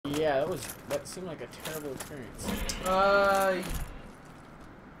Yeah, that seemed like a terrible experience.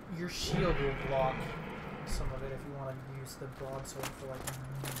 Your shield will block some of it if you want to use the broadsword for like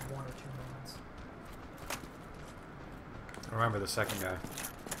 1 or 2 moments. Remember the second guy.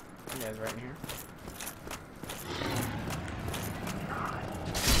 Yeah, he's right in here.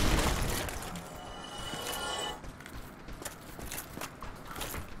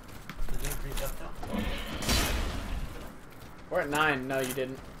 We're at 9. No, you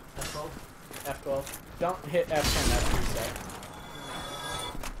didn't. F12? F12. Don't hit F10, that's reset.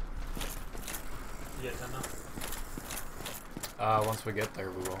 Yeah, 10 now. Once we get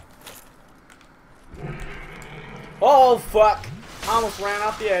there, we will. Oh, fuck! I almost ran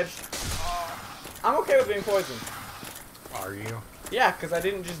off the edge. I'm okay with being poisoned. Are you? Yeah, because I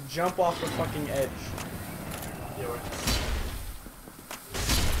didn't just jump off the fucking edge. Yeah, we're...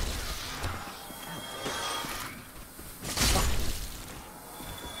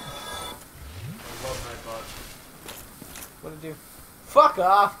 What'd it do? Fuck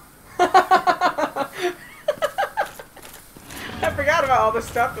off! I forgot about all the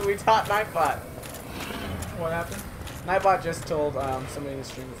stuff that we taught Nightbot. What happened? Nightbot just told somebody in the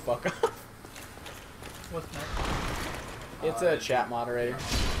stream to fuck off. What's next? It's a chat moderator.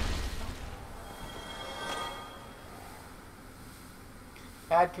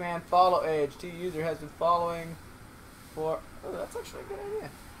 Add command follow age. T user has been following for... Oh, that's actually a good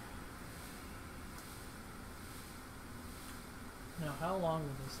idea. Now, how long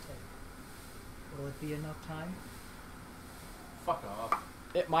will this take? Will it be enough time? Fuck off.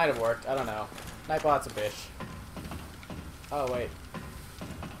 It might have worked. I don't know. Nightbot's a bitch. Oh, wait.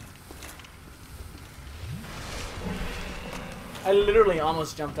 I literally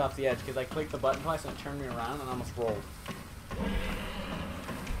almost jumped off the edge because I clicked the button twice and it turned me around and almost rolled.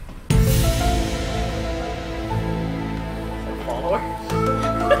 Follower?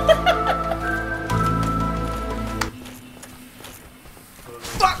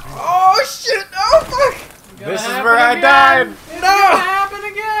 Fuck! Oh shit! Oh fuck! This is where I died! It's gonna happen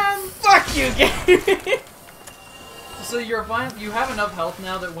again! Fuck you, game! So you're fine. You have enough health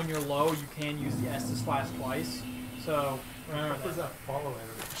now that when you're low, you can use the S to slash twice. So remember What was that. that follow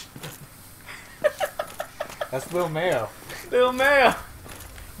animation? That's Lil Mayo. Little Mayo!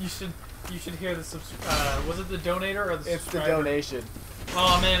 You should hear the was it the donator or the It's the subscriber? donation.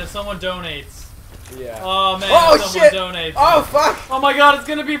 Oh man, if someone donates. Yeah. Oh man, Oh if someone shit! donates. Oh fuck! Oh my god, it's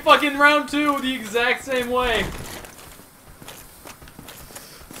gonna be fucking round 2 the exact same way.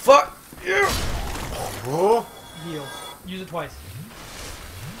 Fuck you! Oh. Heal. Use it twice.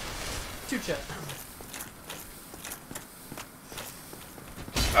 2 chests.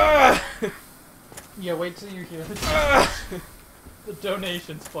 Yeah, wait till you hear the the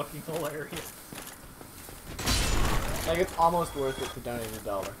donation's fucking hilarious. Like, it's almost worth it to donate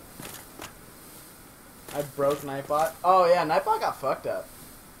 $1. I broke Nightbot. Oh yeah, Nightbot got fucked up.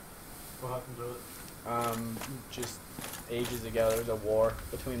 What happened to it? Just ages ago, there was a war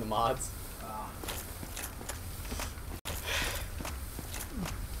between the mods.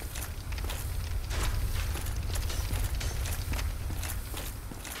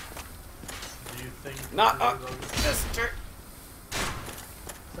 Do you think... Not those- sister.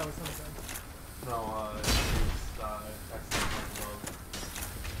 Is that what someone said? No, it's accidental love.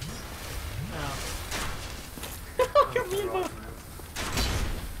 No. How come you know?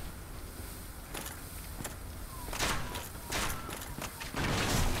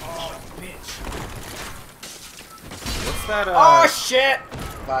 Oh, bitch. What's that, Oh, shit!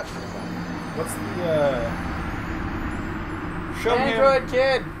 Fuck. What's the, Show Android him...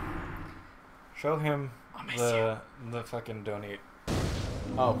 kid! Show him I'll miss the fucking donate.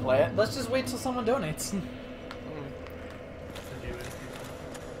 Oh, play it? Let's just wait till someone donates.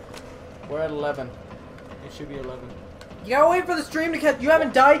 We're at 11. It should be 11. You gotta wait for the stream to catch. You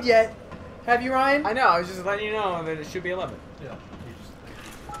haven't died yet, have you, Ryan? I know, I was just letting you know that it should be 11. Yeah, you just...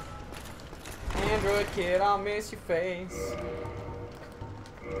 Android kid, I'll miss your face.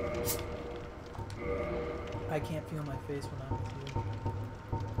 I can't feel my face when I'm with you.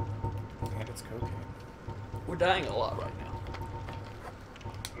 And it's cocaine. We're dying a lot right now.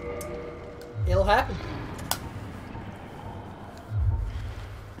 It'll happen.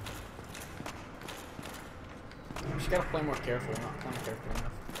 We just gotta play more careful. We're not playing careful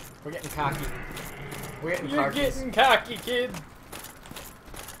enough. We're getting cocky. We're getting You're cocky. getting cocky, kid.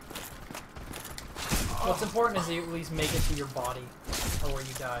 What's important is that you at least make it to your body, or where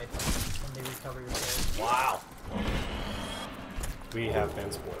you died, and they recover your soul. Wow. We have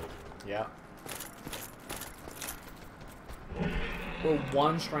been spoiled. Yeah. We're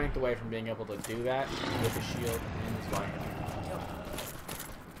 1 strength away from being able to do that with a shield and his weapon.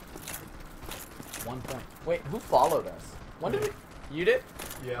 1 point. Wait, who followed us? When did we? You did?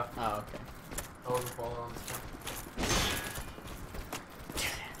 Yeah. Oh, okay. I wasn't following on this one.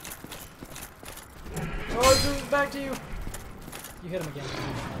 Oh, it's moving back to you. You hit him again.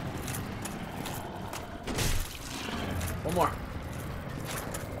 One more.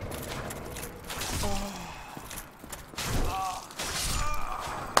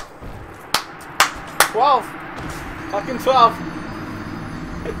 12. Fucking 12.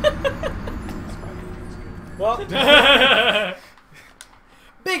 Well,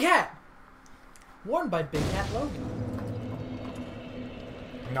 Big Hat! Worn by Big Hat Logan.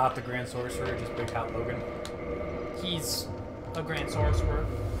 Not the Grand Sorcerer, just Big Hat Logan. He's a Grand Sorcerer.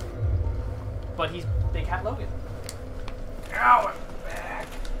 But he's Big Hat Logan. ow, it's back.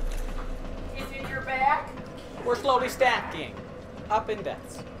 It's in your back. We're slowly stacking. Up in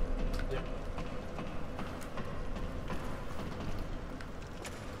deaths. Yep.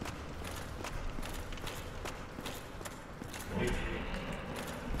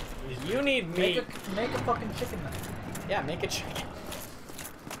 You need meat. Make a fucking chicken knife. Yeah, make a chicken.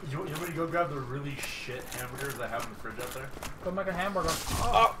 You want me to go grab the really shit hamburgers I have in the fridge out there? Go make a hamburger.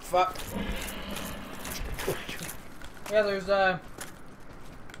 Oh, fuck. Yeah, there's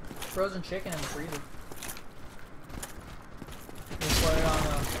frozen chicken in the freezer. Just put it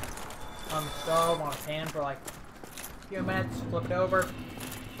on the stove, on a pan for like a few minutes, flip it over.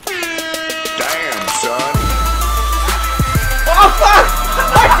 Damn, son. Oh, fuck!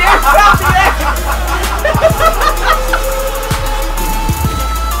 I can't stop the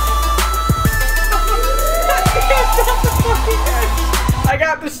I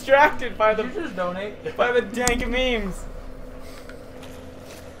got distracted by Did you just donate? the dank memes.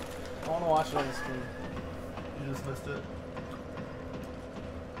 I want to watch it on the screen. You just missed it.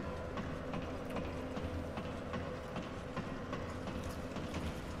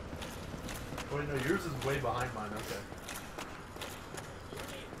 Wait, no, yours is way behind mine. Okay.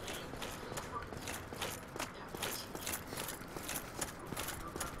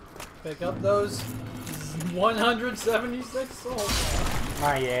 Pick up those 176 souls.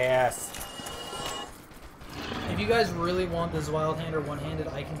 My ass. If you guys really want this wild hand or one-handed,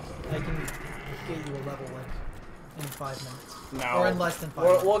 I can get you a level like in 5 minutes. No. Or in less than 5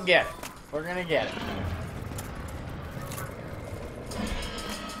 minutes. We'll get it. We're gonna get it.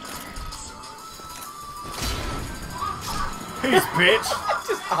 Peace, bitch.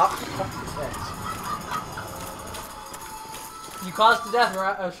 Just off the fucking You caused the death,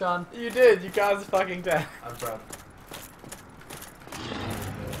 right, Sean? edge. You did. You caused fucking death. I'm proud.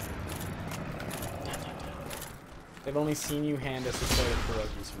 They've only seen you hand us a plate of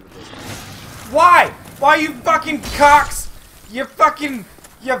pierogies from the distance. Why? Why you fucking cocks? You fucking...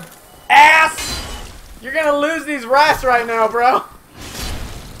 You ass! You're gonna lose these rats right now, bro.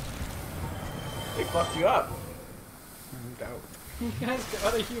 They fucked you up. No doubt. You guys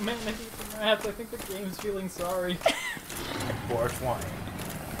got a humanity from rats. I think the game's feeling sorry. 420.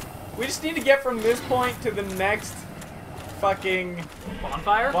 We just need to get from this point to the next fucking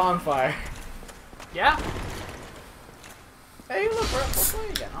Bonfire? bonfire. Yeah. Hey, look, we're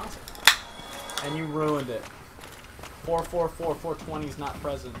playing again. Awesome. And you ruined it. 444, 420 is not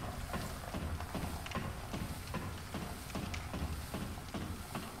present.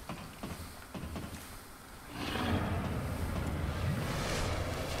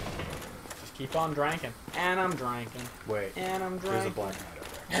 Just keep on drinking. And I'm drinking. Wait. And I'm There's a drinking. Black Knight over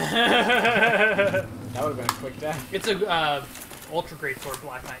That would have been a quick death. It's a ultra great sword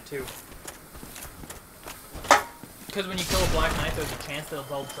Black Knight too. Because when you kill a Black Knight, there's a chance that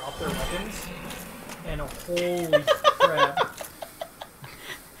they'll drop their weapons. And holy crap.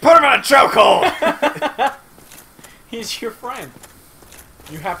 Put him in a chokehold! He's your friend.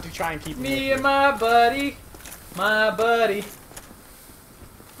 You have to try and keep him with Me you. and my buddy. My buddy.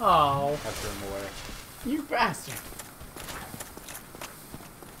 Oh. I threw him away. You bastard.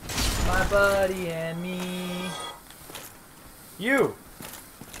 My buddy and me. You!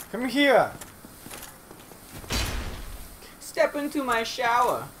 Come here! Step into my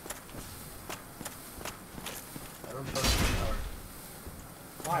shower. I don't trust the shower.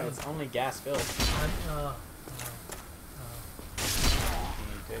 Why? It's only gas filled. Oh.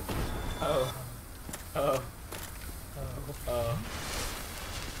 Oh. Oh.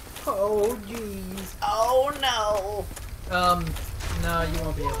 Oh, jeez. Oh no. No, you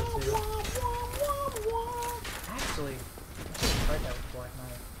won't be able to. Actually, I should have tried that with Black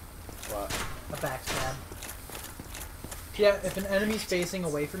Knight. What? A backstab. Yeah, if an enemy's facing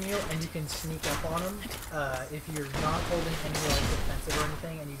away from you and you can sneak up on them, if you're not holding any like defensive or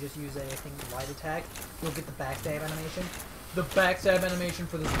anything and you just use a light attack, you'll get the backstab animation. The backstab animation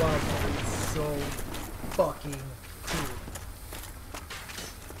for this wild card is so fucking cool.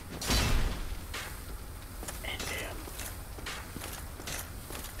 And damn.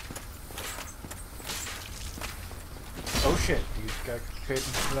 Oh shit, you gotta trade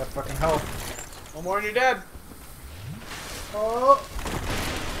for that fucking health. One more and you're dead. Oh!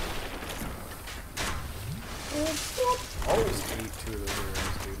 Always eat 2 of those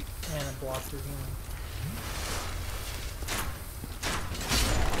arrows, dude. And it blocks your healing.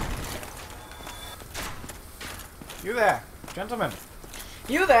 You there, gentlemen.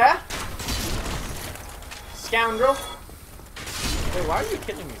 You there? Scoundrel. Wait, why are you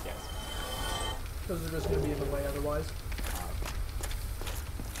killing me, guys? Because they're just gonna be in the way otherwise.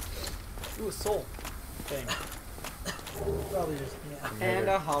 Ooh, a soul thing. Probably just, yeah. And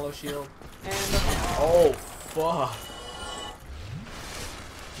a hollow shield. And a oh, fuck.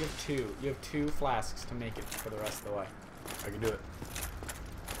 You have 2. You have 2 flasks to make it for the rest of the way. I can do it.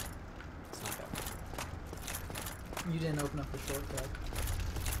 It's not that bad. You didn't open up the shortcut.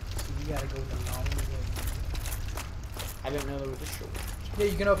 So you gotta go the long way. I didn't know there was a shortcut. Yeah,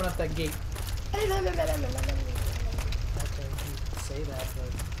 you can open up that gate. Okay, you say that,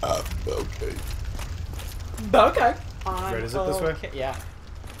 but... Okay. Okay. Right, is it this way? Yeah.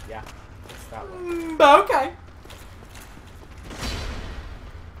 Yeah. It's that way. Okay.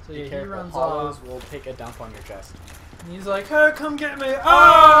 So Be yeah, he careful. runs Hollows off. will take a dump on your chest. And he's like, hey, come get me.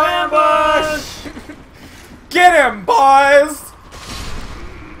 Oh, ambush! Get him, boys!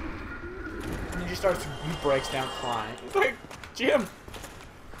 And he just starts, he breaks down crying. He's like, Jim!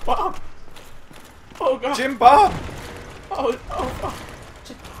 Bob! Oh god! Jim Bob! Oh, fuck.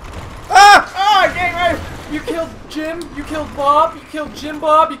 Ah! Ah, gang rape! You killed Jim, you killed Bob, you killed Jim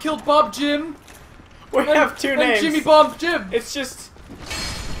Bob, you killed Bob Jim. We have 2 names. And Jimmy Bob Jim. It's just,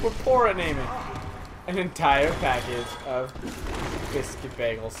 we're poor at naming. An entire package of biscuit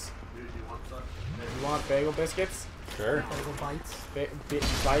bagels. You want bagel biscuits? Sure. Bagel bites.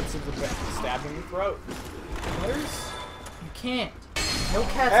 Bites of the stabbed in the throat. Letters? You can't. No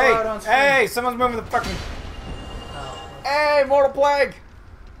cats allowed on screen. Hey, someone's moving the fucking... Oh, Hey, Mortal Plague!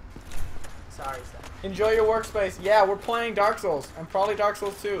 sorry, Seth. Enjoy your workspace. Yeah, we're playing Dark Souls. And probably Dark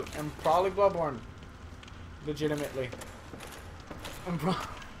Souls 2. And probably Bloodborne. Legitimately. And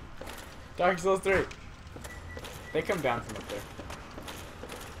Dark Souls 3. They come down from up there.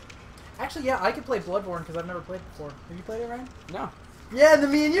 Actually, yeah, I could play Bloodborne because I've never played it before. Have you played it, Ryan? No. Yeah,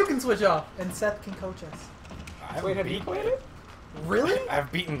 then me and you can switch off. And Seth can coach us. Wait, have you played it? Really?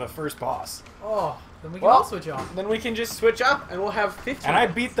 I've beaten the first boss. Oh, then we can Well, all switch off. Then we can just switch up and we'll have 15. And I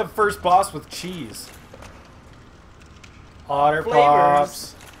beat the first boss with cheese. Otter Flavors.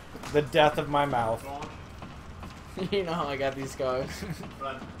 Pops. The death of my mouth. You know how I got these scars.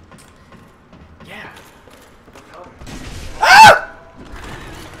 Yeah.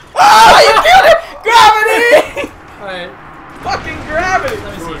 Oh, you killed it! Gravity! Alright. Fucking gravity!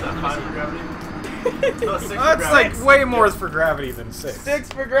 Let me see. Is that 5 for gravity? No, 6 for That's gravity. like way more for gravity than 6. 6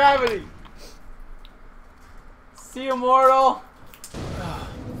 for gravity. See you, mortal.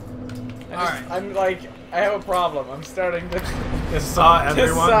 Alright. I'm like, I have a problem. I'm starting to Just saw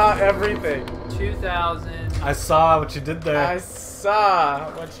everyone. saw everything. 2,000. I saw what you did there. I saw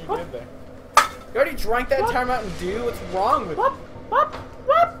what you did there. You already drank that entire Mountain Dew? What's wrong with you?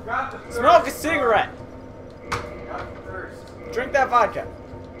 Smoke a cigarette. Drink that vodka.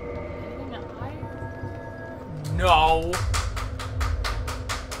 No.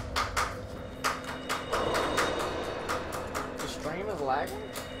 The stream is lagging?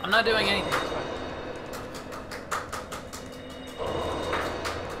 I'm not doing anything.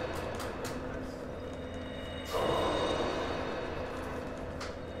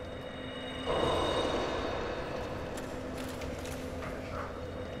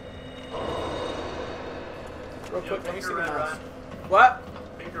 Real quick, let me pink see or the red, mouse. Ryan? What?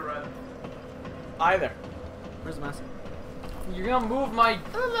 Pink or red? Either. Where's the mouse? You're gonna move my...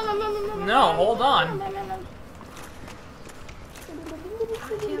 No, hold on.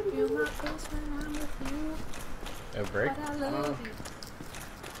 A break?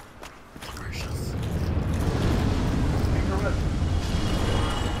 Commercials.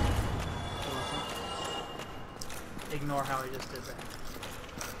 Ignore how I just did that.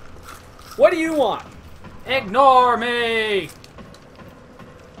 What do you want? Ignore me!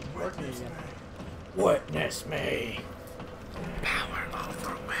 Witness me. Power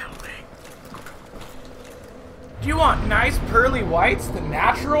overwhelming. Do you want nice pearly whites the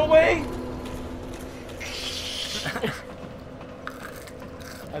natural way?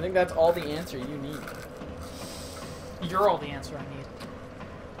 I think that's all the answer you need. You're all the answer I need.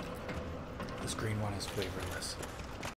 This green one is flavorless.